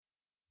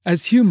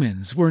As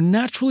humans, we're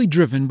naturally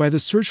driven by the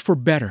search for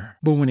better.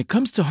 But when it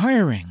comes to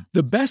hiring,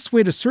 the best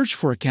way to search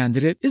for a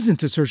candidate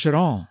isn't to search at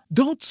all.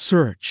 Don't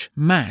search,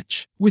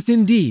 match with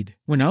Indeed.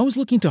 When I was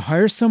looking to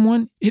hire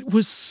someone, it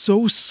was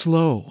so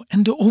slow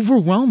and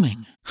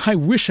overwhelming. I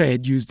wish I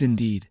had used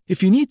Indeed.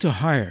 If you need to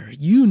hire,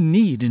 you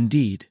need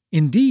Indeed.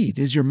 Indeed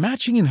is your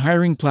matching and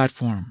hiring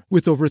platform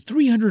with over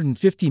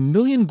 350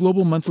 million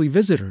global monthly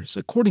visitors,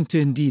 according to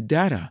Indeed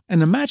data,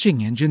 and a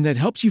matching engine that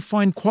helps you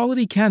find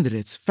quality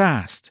candidates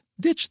fast.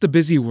 Ditch the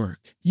busy work.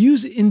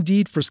 Use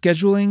Indeed for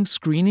scheduling,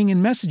 screening,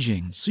 and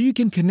messaging so you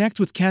can connect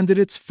with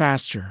candidates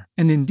faster.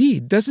 And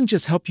Indeed doesn't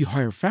just help you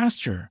hire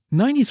faster.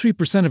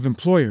 93% of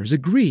employers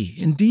agree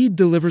Indeed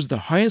delivers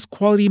the highest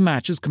quality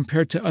matches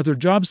compared to other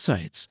job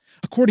sites,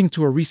 according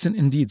to a recent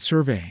Indeed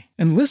survey.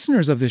 And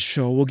listeners of this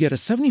show will get a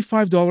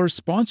 $75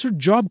 sponsored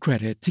job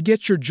credit to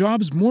get your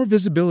jobs more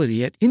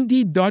visibility at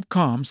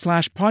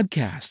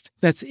Indeed.com/podcast.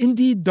 That's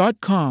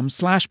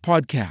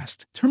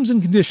Indeed.com/podcast. Terms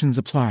and conditions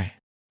apply.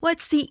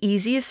 What's the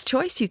easiest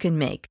choice you can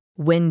make?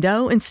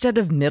 Window instead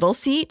of middle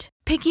seat?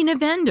 Picking a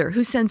vendor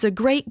who sends a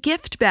great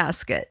gift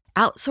basket?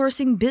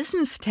 Outsourcing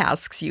business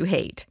tasks you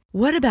hate?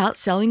 What about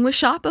selling with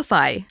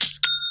Shopify?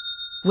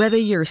 Whether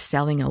you're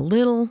selling a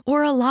little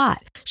or a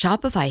lot,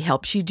 Shopify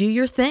helps you do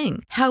your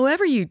thing,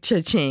 however you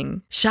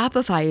cha-ching.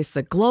 Shopify is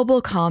the global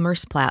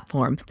commerce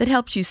platform that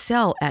helps you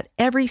sell at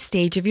every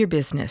stage of your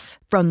business.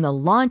 From the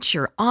launch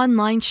your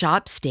online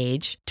shop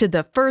stage to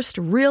the first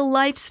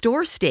real-life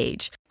store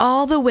stage,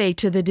 all the way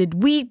to the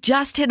did we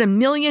just hit a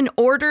million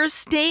orders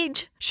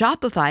stage.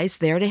 Shopify's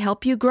there to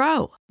help you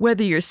grow.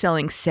 Whether you're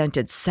selling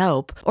scented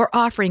soap or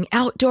offering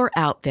outdoor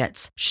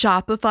outfits,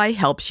 Shopify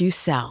helps you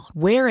sell.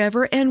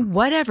 Wherever and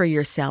whatever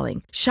you're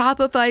selling,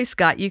 Shopify's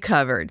got you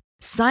covered.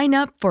 Sign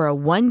up for a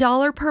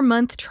 $1 per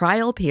month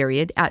trial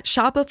period at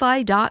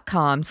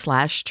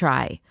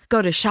shopify.com/try.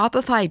 Go to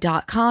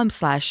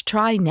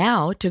shopify.com/try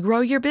now to grow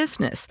your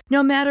business,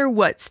 no matter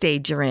what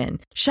stage you're in.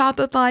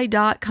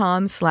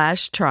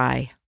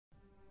 Shopify.com/try.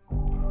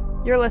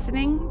 You're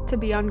listening to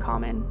Be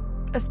Uncommon,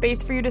 a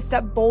space for you to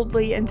step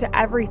boldly into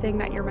everything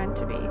that you're meant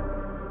to be.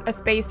 A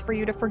space for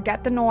you to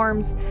forget the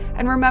norms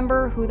and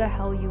remember who the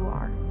hell you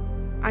are.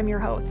 I'm your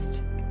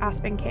host,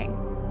 Aspen King.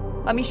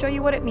 Let me show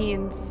you what it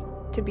means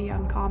to be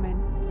uncommon.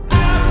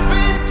 I've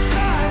been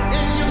tried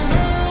and you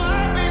know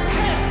I've been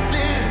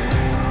tested,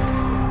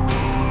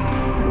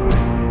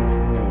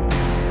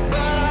 but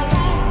I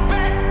won't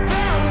back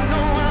down, no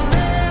I'll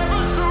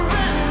never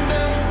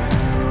surrender.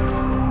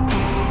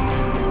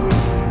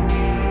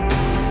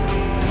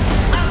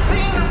 I've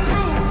seen the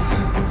proof,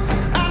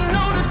 I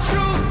know the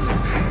truth,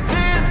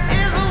 this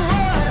is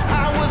what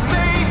I was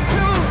made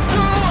to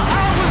do.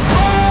 I was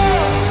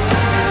born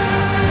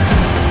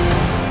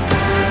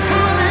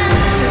for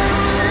this.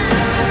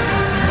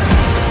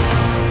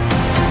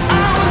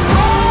 I was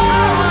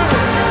born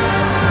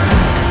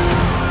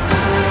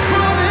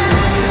for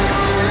this.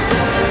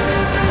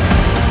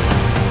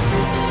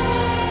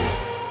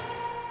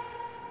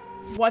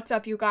 What's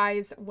up, you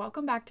guys?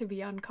 Welcome back to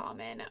Be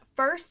Uncommon.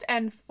 First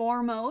and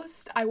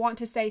foremost, I want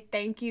to say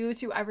thank you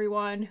to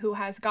everyone who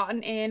has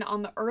gotten in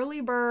on the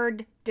early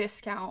bird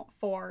discount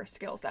for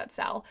Skills That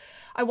Sell.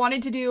 I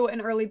wanted to do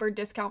an early bird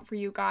discount for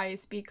you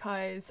guys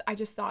because I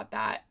just thought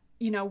that,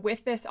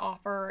 with this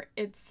offer,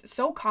 it's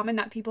so common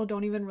that people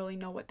don't even really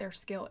know what their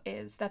skill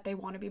is that they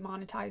want to be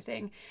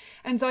monetizing.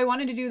 And so I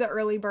wanted to do the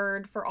early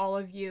bird for all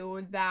of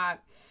you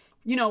that,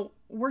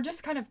 we're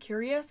just kind of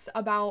curious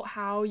about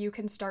how you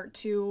can start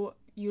to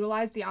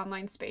utilize the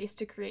online space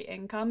to create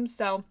income.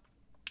 So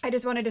I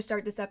just wanted to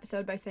start this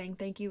episode by saying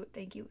thank you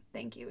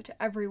to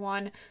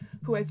everyone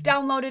who has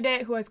downloaded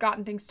it, who has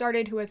gotten things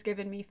started, who has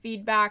given me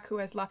feedback, who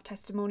has left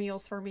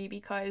testimonials for me,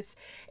 because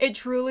it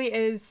truly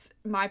is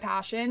my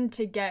passion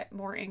to get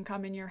more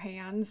income in your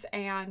hands.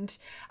 And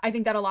I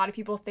think that a lot of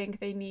people think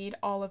they need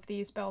all of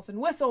these bells and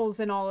whistles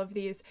and all of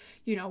these,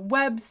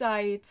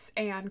 websites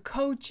and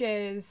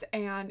coaches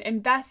and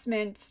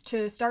investments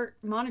to start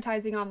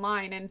monetizing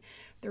online. And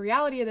the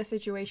reality of the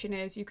situation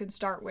is you can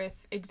start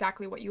with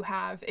exactly what you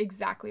have,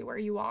 exactly where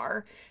you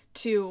are,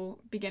 to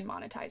begin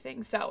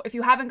monetizing. So if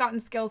you haven't gotten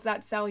Skills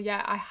That Sell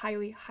yet, I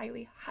highly,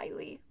 highly,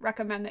 highly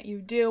recommend that you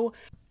do.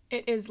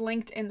 It is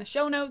linked in the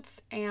show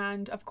notes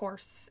and, of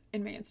course,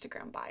 in my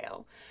Instagram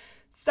bio.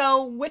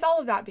 So with all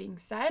of that being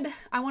said,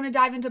 I want to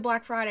dive into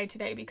Black Friday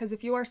today, because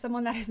if you are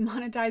someone that is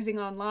monetizing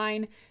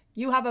online,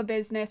 you have a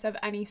business of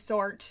any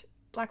sort,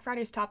 Black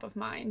Friday is top of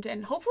mind,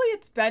 and hopefully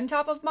it's been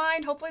top of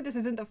mind. Hopefully this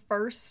isn't the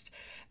first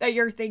that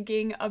you're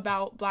thinking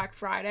about Black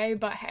Friday,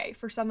 but hey,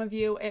 for some of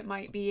you it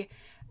might be,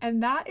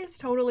 and that is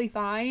totally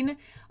fine.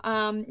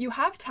 You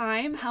have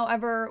time,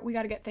 however, we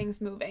got to get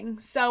things moving.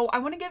 So I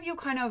want to give you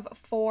kind of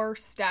 4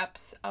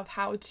 steps of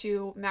how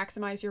to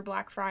maximize your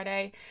Black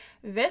Friday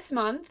this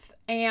month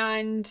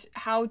and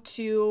how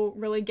to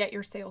really get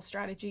your sales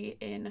strategy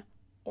in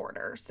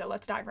order. So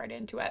let's dive right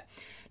into it.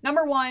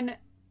 Number 1,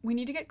 we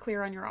need to get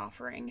clear on your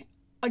offering.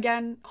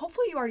 again,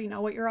 hopefully you already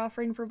know what you're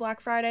offering for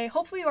Black Friday.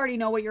 Hopefully you already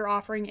know what you're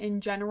offering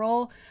in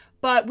general,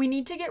 but we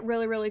need to get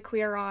really, really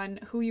clear on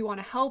who you want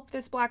to help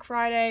this Black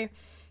Friday.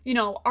 You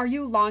know, are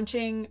you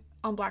launching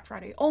on Black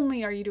Friday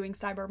only? Are you doing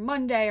Cyber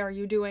Monday? Are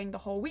you doing the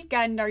whole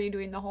weekend? Are you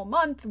doing the whole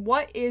month?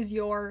 What is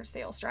your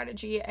sales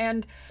strategy?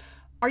 And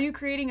are you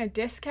creating a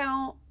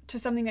discount to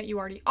something that you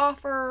already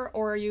offer,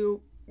 or are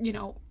you, you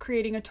know,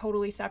 creating a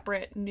totally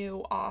separate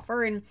new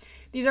offer? And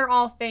these are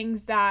all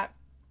things that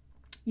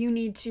you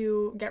need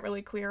to get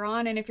really clear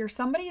on. And if you're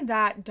somebody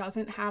that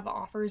doesn't have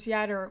offers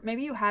yet, or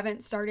maybe you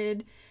haven't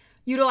started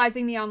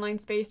utilizing the online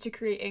space to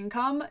create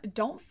income,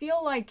 don't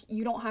feel like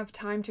you don't have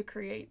time to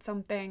create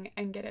something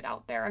and get it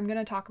out there. I'm going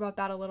to talk about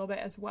that a little bit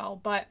as well,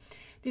 but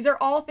these are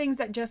all things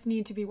that just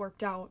need to be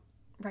worked out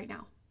right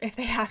now if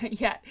they haven't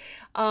yet.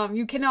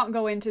 You cannot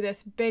go into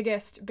this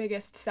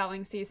biggest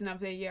selling season of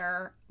the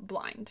year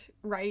blind,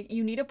 right?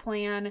 You need a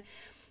plan,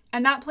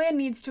 and that plan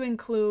needs to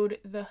include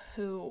the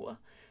who.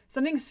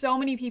 Something so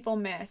many people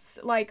miss,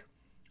 like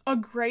a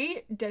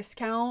great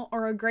discount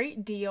or a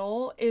great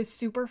deal is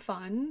super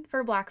fun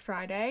for Black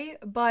Friday,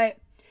 but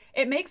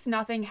it makes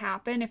nothing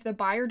happen if the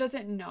buyer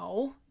doesn't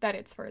know that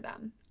it's for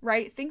them,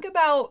 right? Think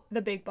about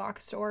the big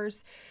box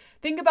stores.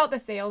 Think about the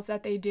sales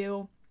that they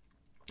do.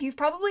 You've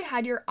probably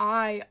had your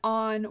eye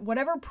on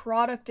whatever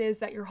product is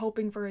that you're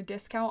hoping for a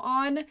discount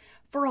on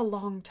for a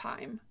long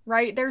time,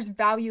 right? There's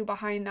value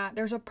behind that.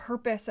 There's a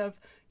purpose of,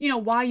 you know,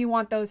 why you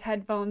want those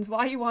headphones,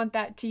 why you want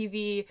that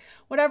TV,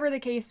 whatever the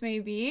case may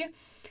be.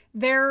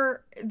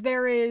 There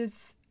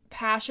is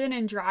passion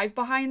and drive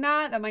behind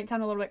that. That might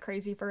sound a little bit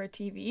crazy for a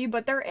TV,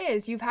 but there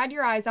is. You've had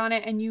your eyes on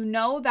it, and you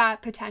know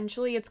that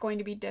potentially it's going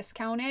to be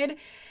discounted.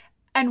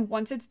 And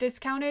once it's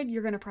discounted,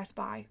 you're going to press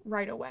buy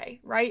right away,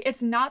 right?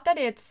 It's not that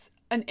it's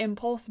an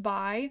impulse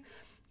buy.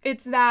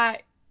 It's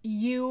that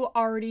you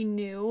already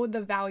knew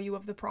the value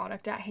of the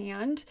product at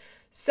hand.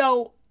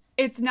 So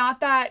it's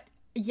not that,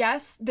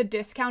 yes, the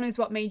discount is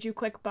what made you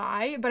click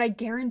buy, but I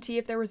guarantee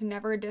if there was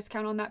never a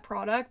discount on that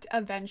product,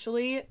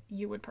 eventually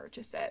you would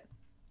purchase it.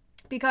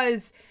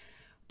 Because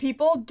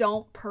people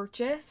don't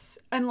purchase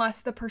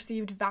unless the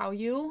perceived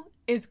value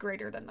is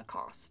greater than the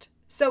cost.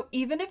 So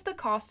even if the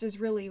cost is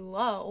really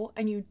low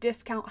and you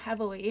discount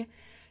heavily,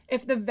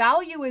 if the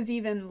value is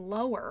even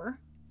lower,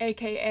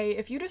 AKA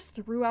if you just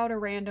threw out a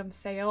random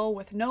sale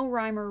with no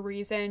rhyme or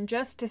reason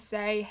just to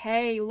say,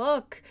 hey,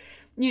 look,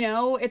 you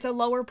know, it's a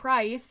lower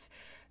price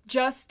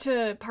just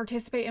to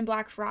participate in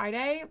Black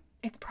Friday,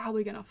 it's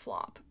probably going to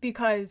flop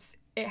because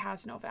it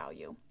has no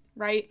value,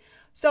 right?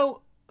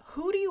 So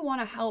who do you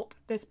want to help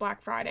this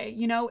Black Friday?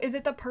 You know, is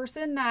it the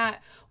person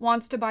that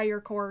wants to buy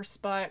your course,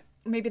 but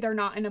maybe they're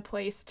not in a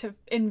place to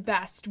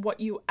invest what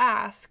you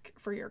ask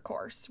for your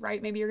course,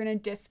 right? Maybe you're going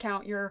to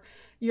discount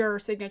your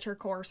signature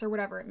course or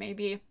whatever it may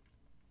be.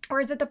 Or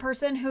is it the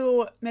person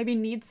who maybe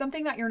needs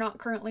something that you're not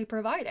currently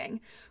providing,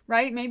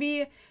 right?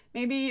 Maybe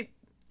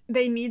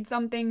they need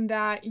something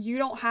that you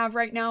don't have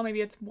right now.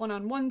 Maybe it's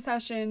one-on-one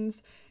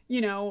sessions,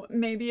 you know,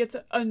 maybe it's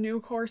a new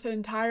course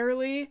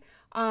entirely.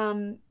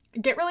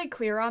 Get really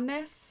clear on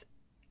this.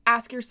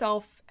 Ask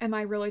yourself, am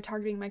I really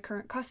targeting my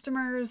current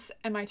customers?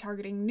 Am I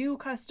targeting new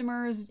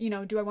customers? You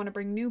know, do I want to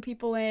bring new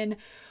people in,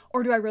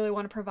 or do I really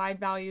want to provide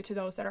value to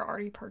those that are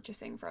already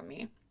purchasing from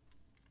me?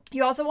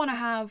 You also want to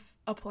have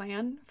a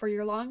plan for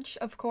your launch,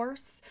 of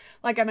course.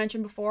 Like I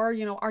mentioned before,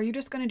 you know, are you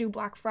just going to do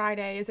Black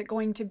Friday? Is it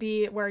going to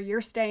be where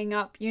you're staying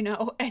up, you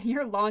know, and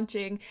you're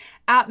launching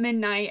at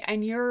midnight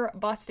and you're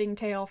busting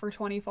tail for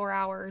 24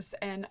 hours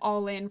and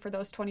all in for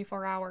those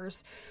 24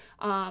 hours,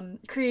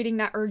 creating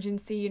that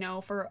urgency, you know,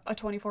 for a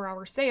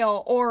 24-hour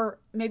sale? Or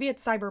maybe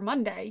it's Cyber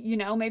Monday, you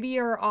know, maybe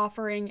your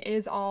offering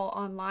is all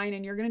online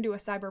and you're going to do a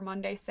Cyber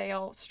Monday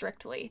sale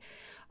strictly.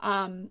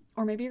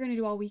 Or maybe you're going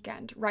to do all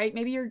weekend, right?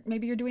 Maybe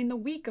you're doing the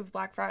week of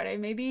Black Friday.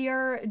 Maybe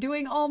you're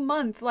doing all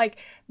month. Like,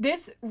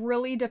 this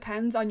really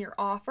depends on your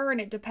offer,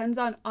 and it depends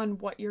on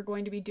what you're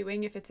going to be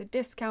doing, if it's a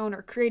discount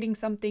or creating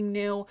something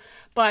new,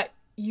 but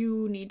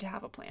you need to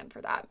have a plan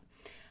for that.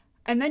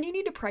 And then you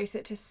need to price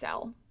it to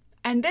sell.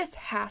 And this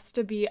has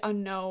to be a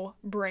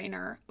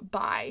no-brainer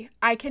buy.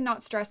 I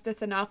cannot stress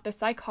this enough. The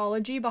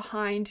psychology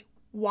behind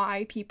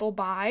why people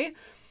buy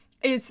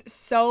is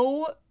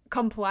so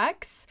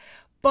complex,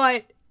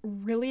 but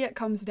really it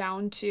comes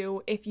down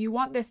to, if you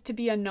want this to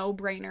be a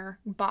no-brainer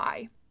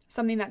buy,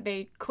 something that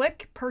they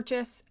click,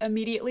 purchase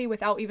immediately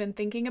without even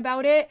thinking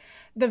about it,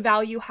 the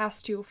value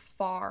has to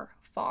far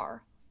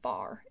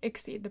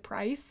exceed the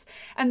price.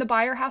 And the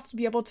buyer has to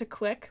be able to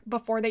click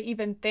before they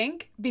even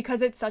think,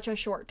 because it's such a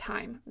short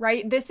time,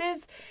 right? This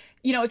is,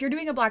 you know, if you're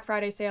doing a Black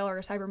Friday sale or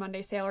a Cyber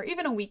Monday sale or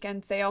even a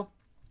weekend sale,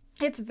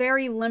 it's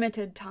very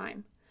limited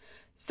time.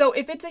 So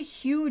if it's a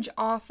huge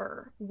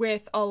offer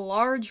with a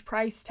large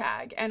price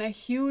tag and a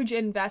huge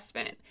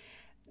investment,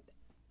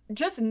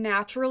 just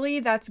naturally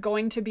that's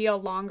going to be a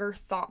longer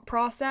thought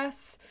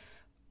process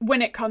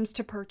when it comes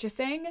to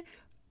purchasing.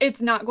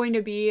 It's not going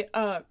to be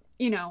a,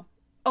 you know,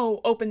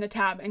 oh, open the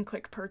tab and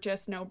click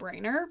purchase, no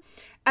brainer.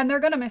 And they're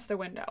going to miss the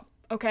window.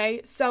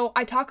 Okay, so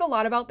I talk a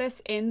lot about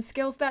this in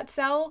Skills That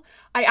Sell.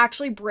 I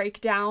actually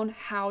break down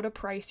how to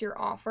price your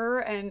offer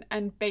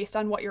and based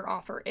on what your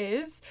offer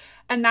is.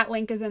 And that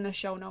link is in the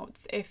show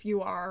notes if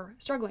you are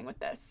struggling with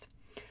this.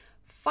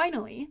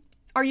 Finally,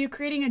 are you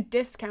creating a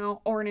discount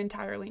or an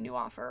entirely new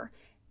offer?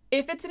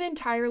 If it's an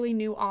entirely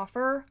new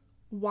offer,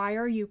 why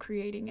are you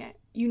creating it?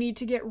 You need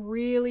to get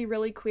really,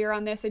 really clear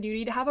on this, and you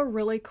need to have a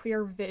really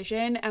clear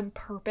vision and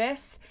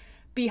purpose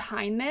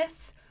behind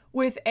this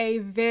with a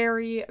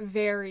very,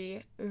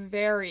 very,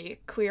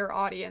 very clear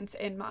audience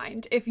in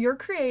mind. If you're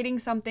creating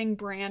something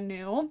brand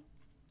new,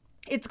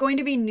 it's going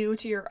to be new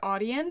to your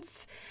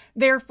audience.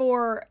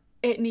 Therefore,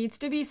 it needs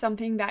to be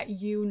something that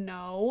you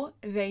know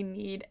they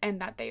need and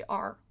that they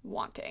are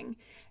wanting.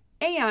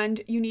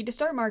 And you need to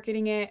start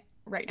marketing it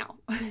right now.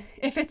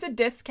 If it's a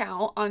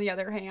discount, on the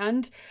other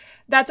hand,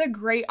 that's a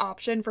great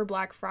option for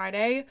Black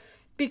Friday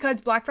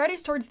because Black Friday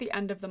is towards the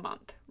end of the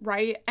month,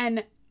 right?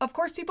 And of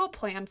course, people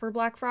plan for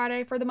Black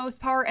Friday for the most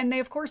part, and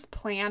they of course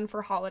plan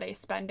for holiday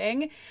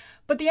spending.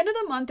 But the end of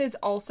the month is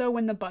also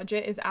when the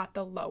budget is at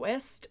the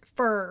lowest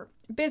for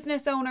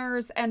business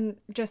owners and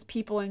just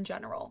people in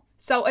general.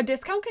 So a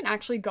discount can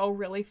actually go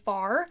really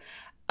far.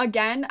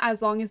 Again,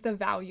 as long as the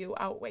value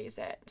outweighs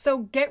it. So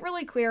get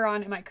really clear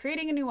on, am I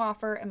creating a new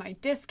offer? Am I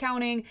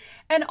discounting?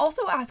 And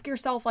also ask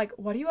yourself, like,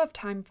 what do you have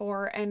time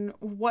for? And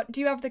what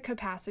do you have the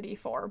capacity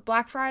for?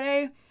 Black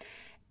Friday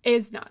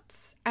is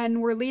nuts.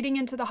 And we're leading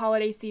into the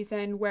holiday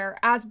season where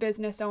as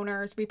business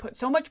owners, we put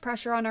so much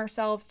pressure on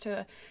ourselves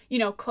to,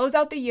 close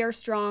out the year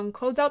strong,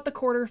 close out the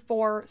quarter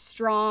 4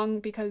 strong,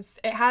 because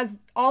it has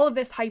all of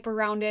this hype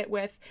around it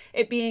with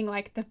it being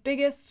like the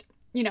biggest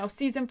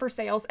season for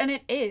sales. And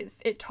it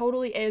is. It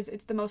totally is.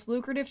 It's the most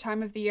lucrative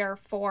time of the year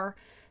for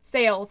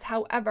sales.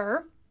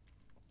 However,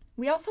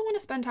 we also want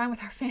to spend time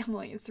with our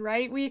families,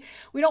 right? We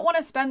don't want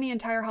to spend the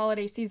entire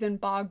holiday season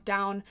bogged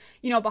down,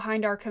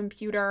 behind our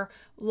computer,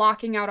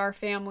 locking out our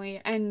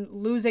family and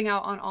losing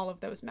out on all of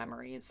those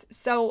memories.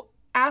 So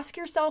ask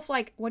yourself,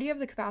 like, what do you have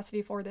the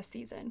capacity for this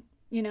season?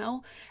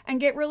 And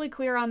get really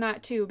clear on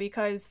that too,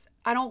 because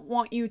I don't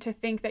want you to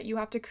think that you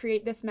have to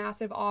create this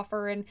massive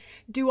offer and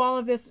do all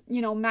of this,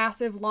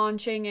 massive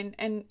launching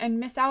and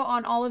miss out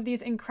on all of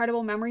these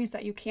incredible memories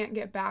that you can't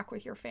get back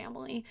with your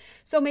family.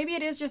 So maybe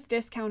it is just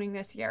discounting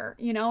this year,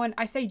 and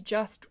I say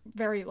just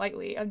very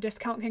lightly, a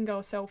discount can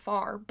go so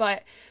far,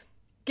 but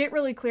get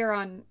really clear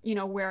on,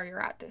 where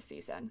you're at this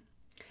season.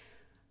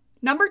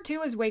 Number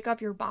 2 is wake up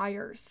your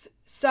buyers.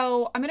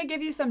 So I'm going to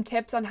give you some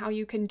tips on how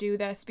you can do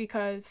this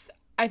because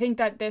I think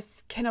that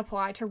this can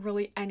apply to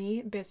really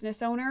any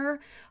business owner,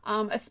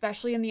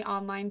 especially in the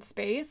online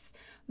space.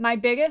 My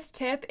biggest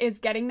tip is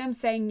getting them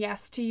saying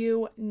yes to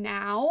you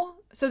now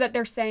so that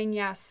they're saying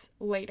yes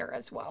later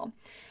as well.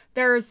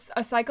 There's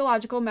a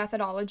psychological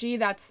methodology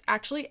that's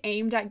actually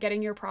aimed at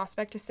getting your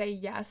prospect to say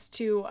yes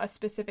to a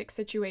specific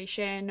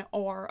situation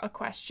or a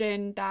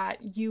question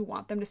that you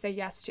want them to say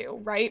yes to,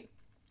 right?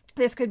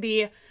 This could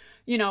be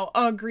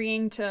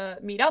agreeing to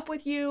meet up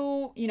with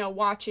you,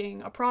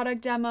 watching a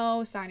product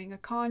demo, signing a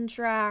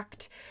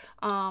contract,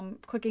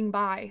 clicking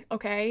buy,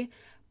 okay?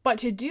 But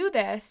to do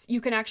this,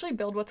 you can actually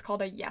build what's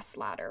called a yes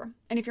ladder.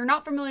 And if you're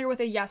not familiar with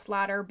a yes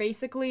ladder,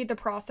 basically the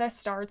process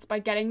starts by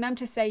getting them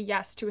to say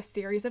yes to a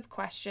series of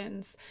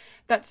questions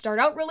that start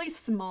out really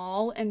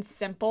small and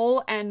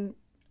simple and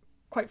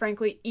quite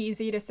frankly,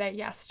 easy to say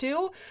yes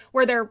to,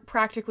 where they're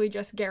practically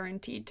just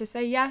guaranteed to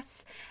say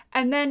yes.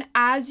 And then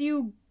as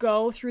you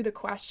go through the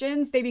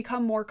questions, they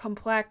become more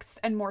complex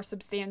and more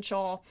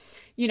substantial,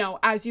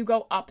 as you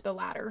go up the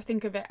ladder.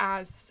 Think of it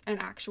as an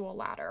actual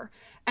ladder.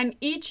 And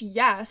each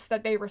yes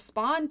that they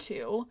respond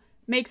to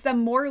makes them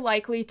more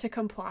likely to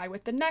comply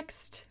with the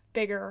next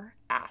bigger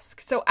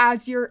ask. So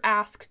as your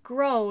ask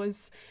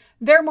grows,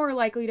 they're more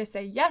likely to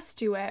say yes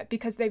to it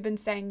because they've been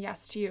saying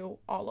yes to you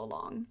all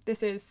along.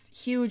 This is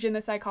huge in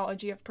the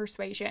psychology of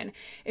persuasion.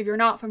 If you're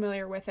not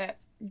familiar with it,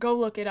 go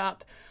look it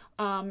up.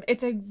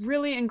 It's a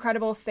really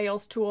incredible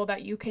sales tool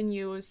that you can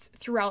use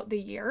throughout the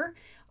year,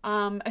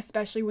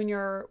 especially when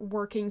you're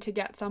working to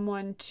get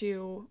someone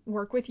to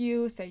work with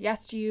you, say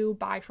yes to you,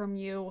 buy from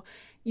you.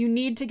 You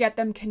need to get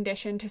them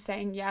conditioned to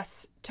saying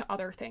yes to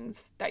other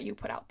things that you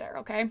put out there,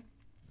 okay?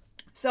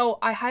 So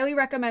I highly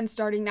recommend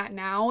starting that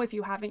now if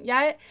you haven't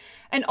yet,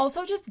 and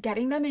also just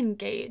getting them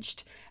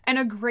engaged. And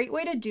a great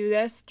way to do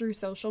this through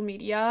social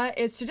media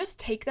is to just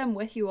take them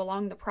with you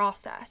along the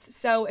process.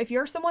 So if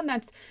you're someone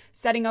that's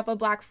setting up a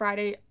Black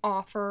Friday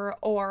offer,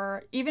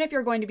 or even if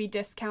you're going to be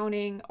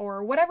discounting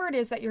or whatever it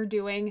is that you're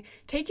doing,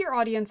 take your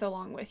audience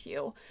along with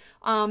you.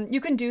 You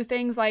can do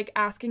things like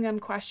asking them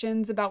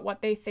questions about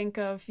what they think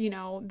of,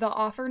 the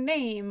offer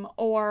name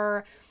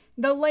or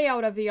the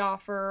layout of the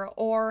offer,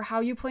 or how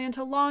you plan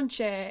to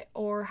launch it,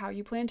 or how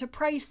you plan to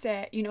price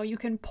it. You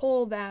can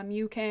poll them.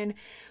 You can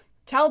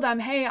tell them,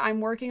 hey, I'm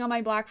working on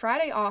my Black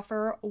Friday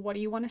offer. What do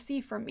you want to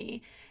see from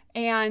me?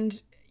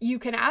 And you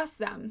can ask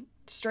them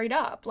straight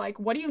up. Like,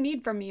 what do you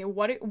need from me?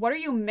 What are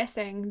you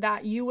missing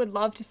that you would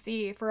love to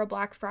see for a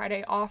Black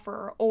Friday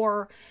offer?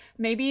 Or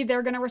maybe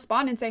they're going to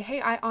respond and say,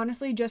 hey, I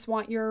honestly just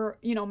want your,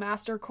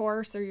 master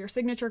course or your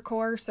signature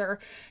course or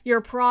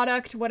your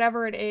product,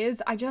 whatever it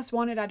is. I just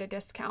want it at a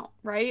discount,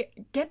 right?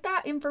 Get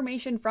that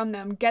information from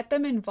them, get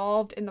them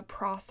involved in the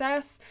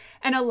process,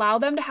 and allow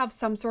them to have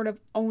some sort of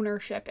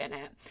ownership in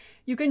it.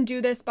 You can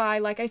do this by,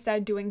 like I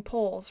said, doing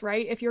polls,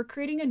 right? If you're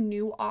creating a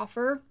new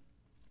offer,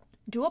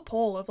 do a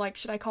poll of like,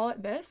 should I call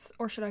it this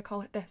or should I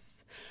call it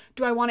this?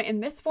 Do I want it in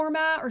this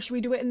format or should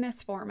we do it in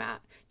this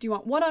format? Do you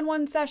want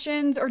one-on-one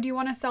sessions or do you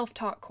want a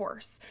self-taught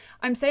course?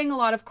 I'm saying a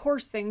lot of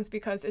course things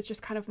because it's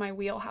just kind of my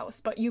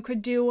wheelhouse, but you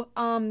could do,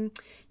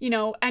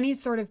 any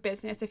sort of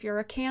business. If you're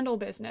a candle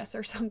business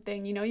or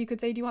something, you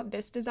could say, do you want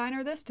this design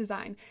or this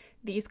design?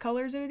 These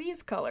colors or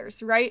these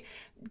colors, right?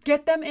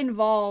 Get them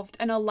involved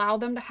and allow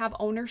them to have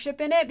ownership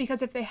in it,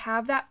 because if they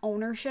have that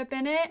ownership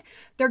in it,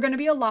 they're going to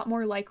be a lot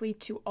more likely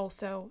to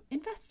also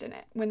invest in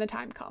it when the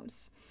time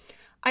comes.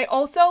 I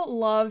also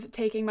love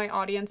taking my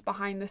audience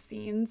behind the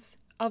scenes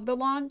of the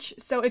launch.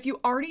 So if you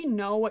already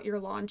know what you're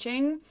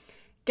launching,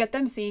 get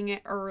them seeing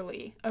it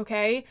early,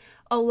 okay?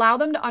 Allow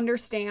them to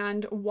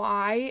understand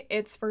why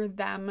it's for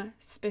them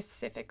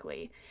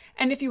specifically.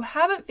 And if you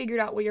haven't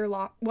figured out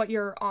what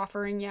you're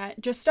offering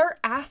yet, just start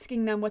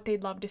asking them what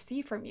they'd love to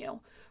see from you,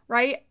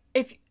 right?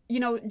 If,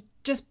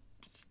 just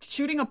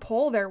shooting a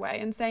poll their way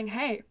and saying,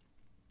 hey,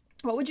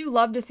 what would you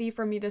love to see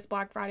from me this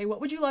Black Friday?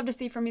 What would you love to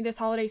see from me this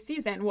holiday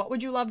season? What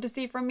would you love to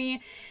see from me,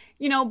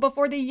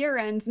 before the year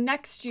ends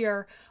next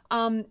year?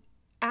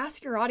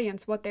 Ask your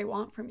audience what they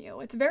want from you.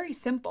 It's very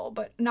simple,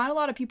 but not a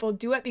lot of people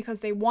do it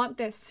because they want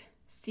this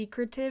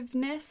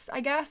secretiveness,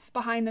 I guess,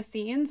 behind the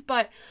scenes.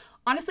 But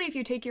honestly, if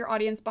you take your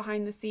audience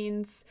behind the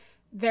scenes,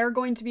 they're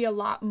going to be a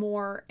lot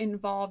more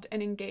involved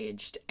and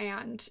engaged,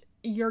 and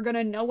you're going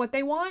to know what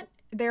they want.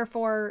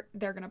 Therefore,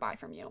 they're going to buy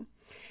from you.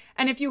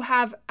 And if you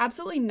have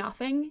absolutely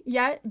nothing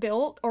yet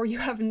built, or you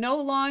have no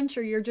launch,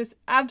 or you're just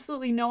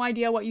absolutely no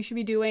idea what you should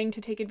be doing to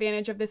take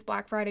advantage of this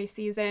Black Friday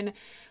season,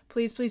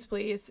 please, please,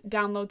 please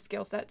download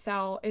Skills That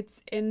Sell.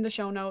 It's in the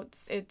show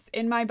notes. It's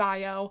in my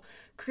bio.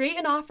 Create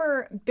an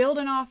offer, build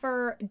an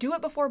offer, do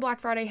it before Black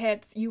Friday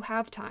hits. You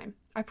have time,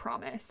 I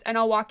promise. And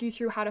I'll walk you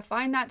through how to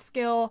find that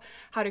skill,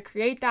 how to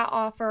create that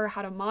offer,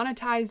 how to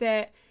monetize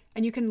it.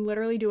 And you can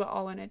literally do it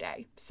all in a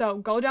day. So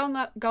go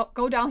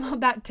download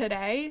that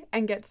today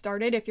and get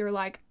started if you're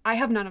like, I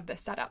have none of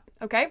this set up,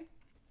 okay?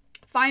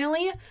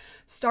 Finally,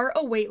 start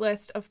a wait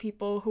list of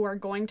people who are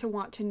going to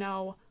want to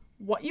know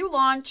what you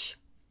launch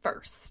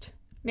first.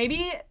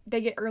 Maybe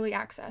they get early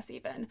access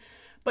even,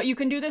 but you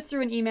can do this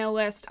through an email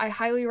list. I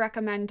highly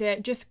recommend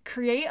it. Just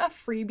create a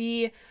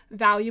freebie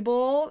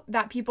valuable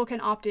that people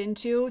can opt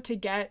into to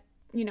get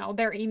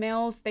their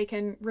emails. They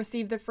can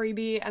receive the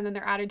freebie and then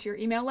they're added to your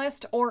email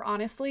list. Or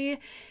honestly,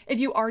 if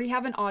you already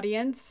have an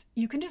audience,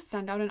 you can just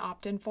send out an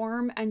opt-in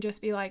form and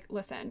just be like,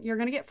 listen, you're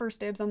going to get first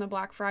dibs on the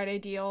Black Friday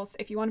deals.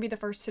 If you want to be the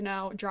first to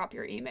know, drop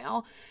your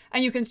email.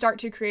 And you can start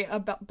to create a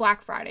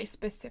Black Friday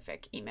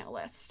specific email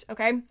list,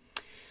 okay?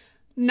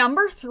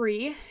 Number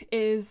 3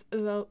 is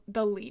the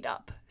lead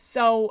up.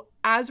 So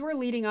as we're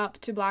leading up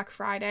to Black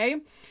Friday,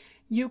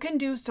 you can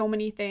do so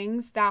many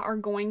things that are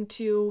going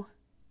to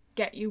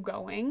get you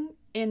going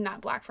in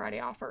that Black Friday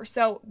offer.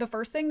 So the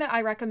first thing that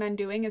I recommend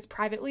doing is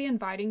privately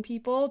inviting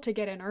people to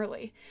get in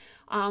early.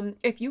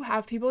 If you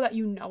have people that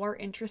are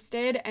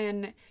interested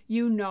and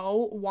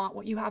want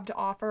what you have to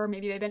offer,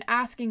 maybe they've been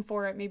asking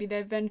for it, maybe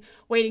they've been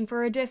waiting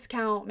for a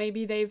discount,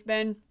 maybe they've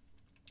been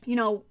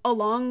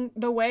along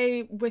the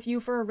way with you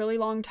for a really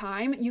long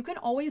time, you can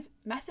always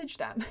message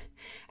them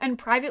and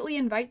privately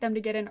invite them to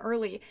get in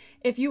early.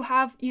 If you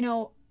have,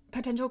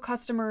 potential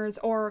customers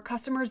or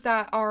customers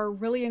that are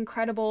really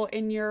incredible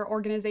in your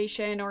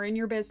organization or in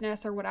your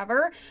business or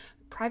whatever,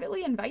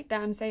 privately invite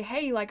them, say,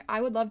 hey, like,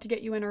 I would love to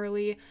get you in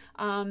early.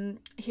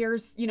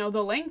 Here's,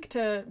 the link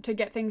to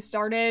get things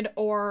started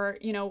or,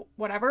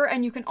 whatever.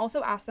 And you can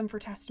also ask them for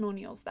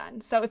testimonials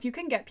then. So if you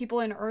can get people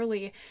in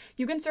early,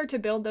 you can start to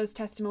build those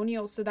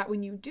testimonials so that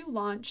when you do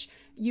launch,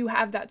 you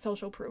have that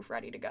social proof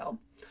ready to go.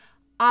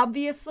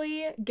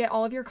 Obviously, get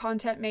all of your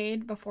content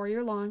made before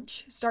your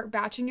launch. Start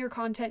batching your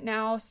content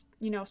now,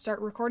 start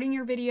recording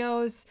your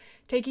videos,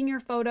 taking your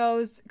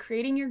photos,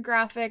 creating your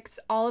graphics,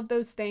 all of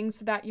those things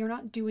so that you're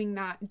not doing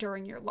that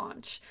during your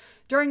launch.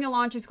 During the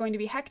launch is going to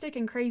be hectic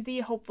and crazy,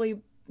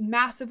 hopefully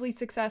massively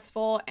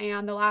successful,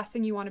 and the last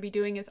thing you want to be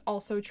doing is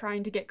also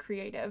trying to get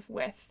creative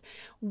with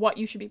what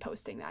you should be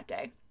posting that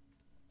day.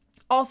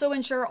 Also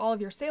ensure all of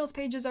your sales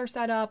pages are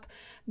set up,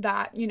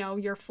 that,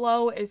 your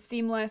flow is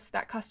seamless,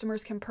 that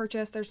customers can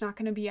purchase. There's not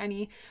going to be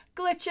any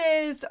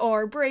glitches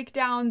or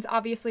breakdowns.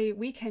 Obviously,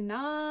 we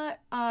cannot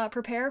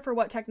prepare for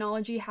what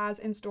technology has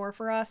in store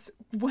for us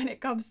when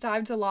it comes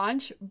time to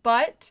launch,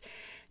 but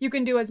you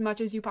can do as much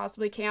as you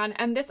possibly can.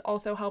 And this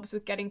also helps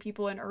with getting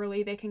people in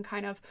early. They can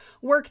kind of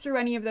work through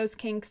any of those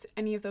kinks,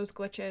 any of those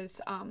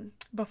glitches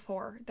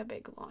before the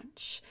big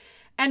launch.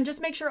 And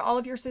just make sure all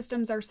of your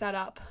systems are set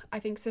up. I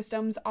think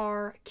systems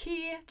are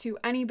key to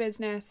any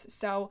business.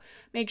 So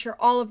make sure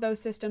all of those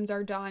systems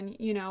are done.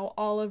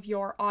 All of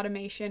your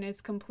automation is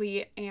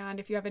complete. And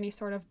if you have any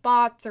sort of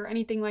bots or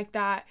anything like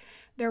that,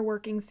 they're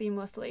working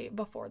seamlessly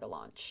before the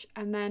launch.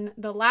 And then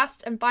the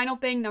last and final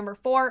thing, number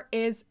 4,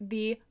 is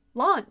the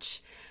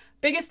launch.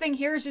 Biggest thing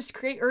here is just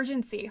create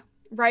urgency,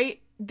 right?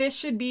 This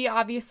should be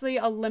obviously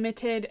a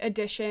limited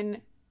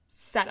edition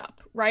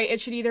setup, right?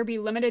 It should either be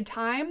limited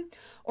time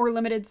or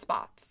limited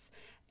spots.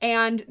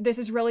 And this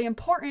is really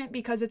important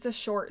because it's a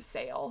short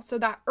sale. So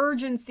that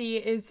urgency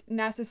is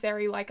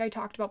necessary, like I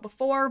talked about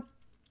before.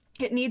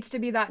 It needs to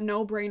be that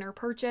no-brainer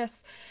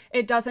purchase.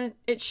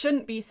 It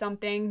shouldn't be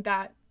something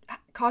that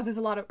causes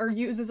a lot of, or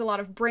uses a lot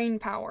of brain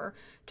power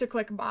to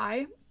click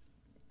buy.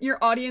 Your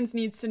audience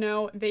needs to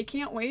know they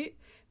can't wait.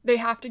 They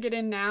have to get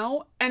in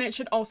now. And it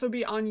should also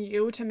be on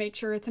you to make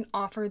sure it's an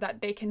offer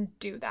that they can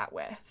do that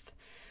with.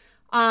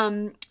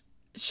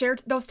 Share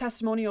those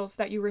testimonials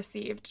that you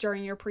received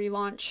during your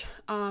pre-launch.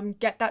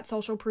 Get that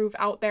social proof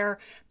out there.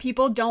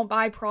 People don't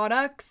buy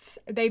products.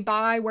 They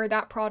buy where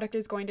that product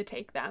is going to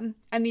take them.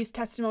 And these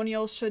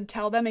testimonials should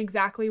tell them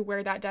exactly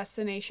where that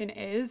destination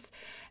is.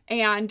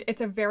 And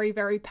it's a very,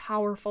 very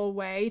powerful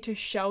way to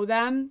show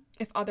them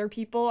if other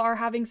people are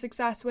having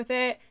success with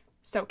it,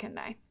 so can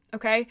they.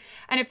 Okay.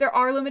 And if there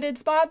are limited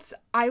spots,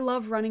 I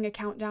love running a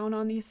countdown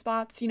on these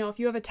spots. If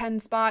you have a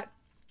 10-spot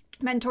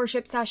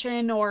mentorship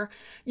session, or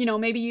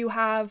maybe you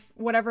have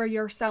whatever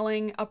you're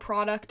selling a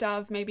product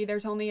of, maybe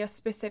there's only a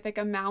specific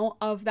amount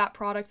of that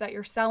product that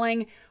you're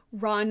selling,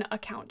 run a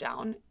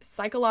countdown.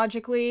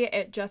 Psychologically,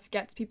 it just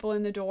gets people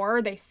in the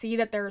door. They see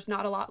that there's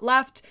not a lot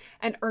left,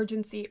 and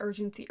urgency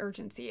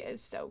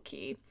is so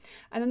key.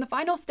 And then the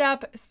final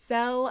step,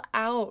 sell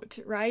out,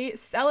 right?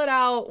 Sell it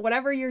out.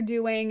 Whatever you're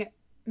doing,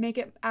 make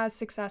it as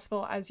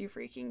successful as you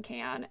freaking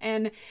can.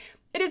 And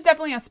it is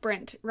definitely a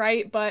sprint,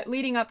 right? But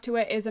leading up to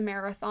it is a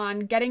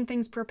marathon. Getting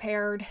things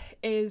prepared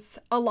is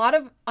a lot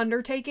of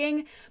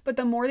undertaking, but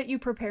the more that you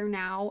prepare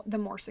now, the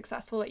more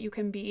successful that you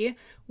can be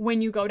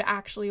when you go to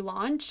actually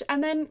launch.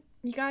 And then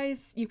you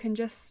guys, you can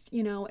just,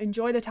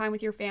 enjoy the time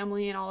with your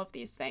family and all of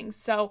these things.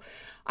 So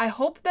I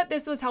hope that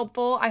this was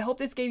helpful. I hope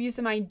this gave you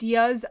some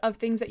ideas of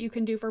things that you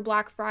can do for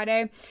Black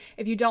Friday.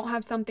 If you don't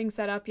have something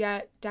set up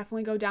yet,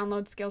 definitely go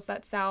download Skills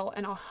That Sell,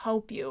 and I'll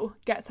help you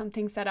get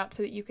something set up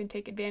so that you can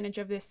take advantage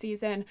of this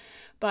season.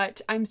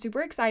 But I'm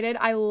super excited.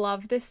 I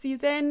love this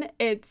season.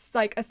 It's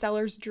like a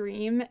seller's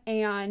dream,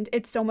 and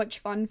it's so much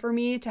fun for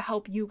me to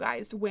help you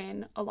guys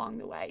win along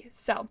the way.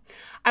 So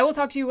I will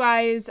talk to you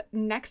guys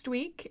next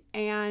week,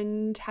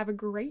 and have a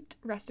great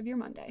rest of your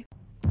Monday.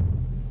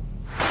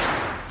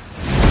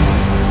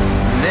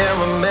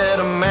 Never met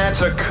a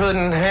match I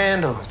couldn't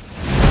handle.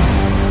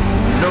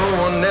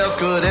 No one else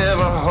could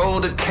ever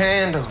hold a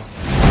candle.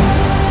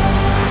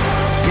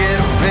 Get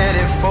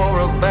ready for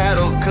a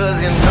battle,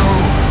 'cause you know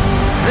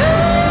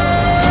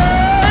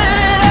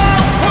that I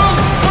was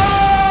born.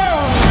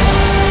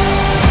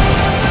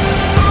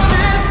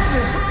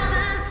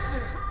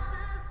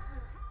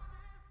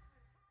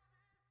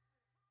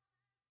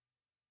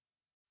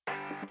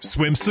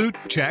 Swimsuit?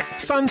 Check.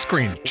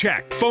 Sunscreen?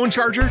 Check. Phone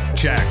charger?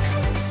 Check.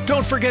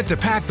 Don't forget to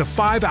pack the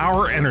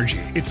 5-Hour Energy.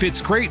 It fits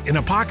great in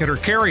a pocket or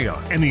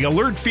carry-on, and the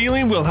alert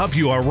feeling will help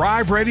you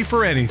arrive ready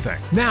for anything.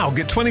 Now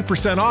get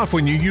 20% off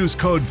when you use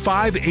code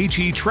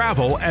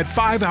 5HETRAVEL at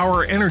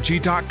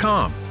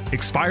 5hourenergy.com.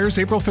 Expires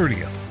April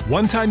 30th.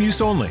 One-time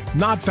use only.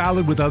 Not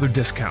valid with other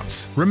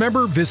discounts.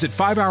 Remember, visit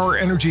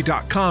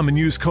 5hourenergy.com and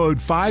use code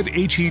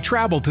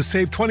 5HETRAVEL to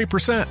save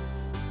 20%.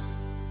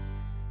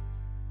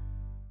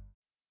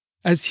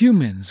 As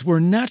humans, we're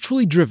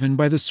naturally driven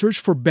by the search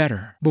for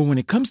better. But when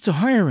it comes to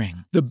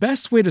hiring, the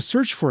best way to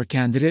search for a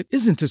candidate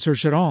isn't to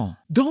search at all.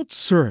 Don't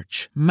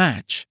search,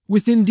 match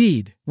with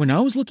Indeed. When I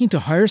was looking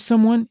to hire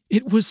someone,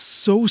 it was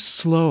so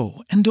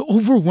slow and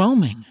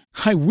overwhelming.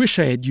 I wish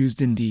I had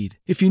used Indeed.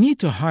 If you need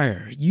to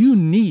hire, you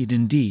need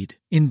Indeed.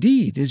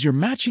 Indeed is your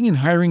matching and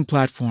hiring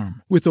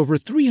platform with over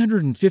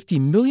 350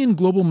 million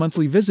global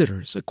monthly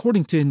visitors,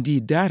 according to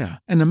Indeed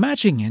data, and a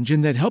matching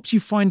engine that helps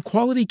you find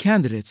quality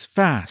candidates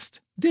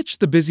fast. Ditch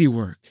the busy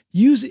work.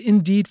 Use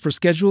Indeed for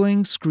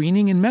scheduling,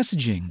 screening, and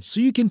messaging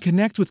so you can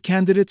connect with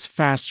candidates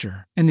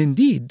faster. And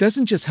Indeed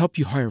doesn't just help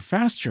you hire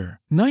faster.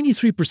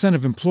 93%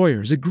 of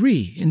employers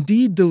agree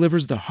Indeed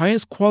delivers the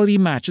highest quality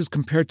matches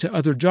compared to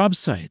other job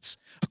sites,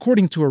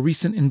 according to a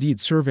recent Indeed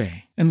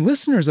survey. And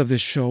listeners of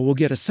this show will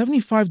get a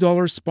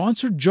 $75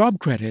 sponsored job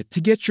credit to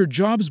get your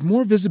jobs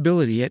more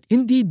visibility at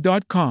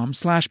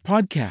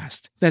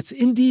Indeed.com/podcast. That's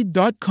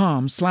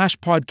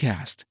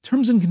Indeed.com/podcast.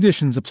 Terms and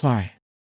conditions apply.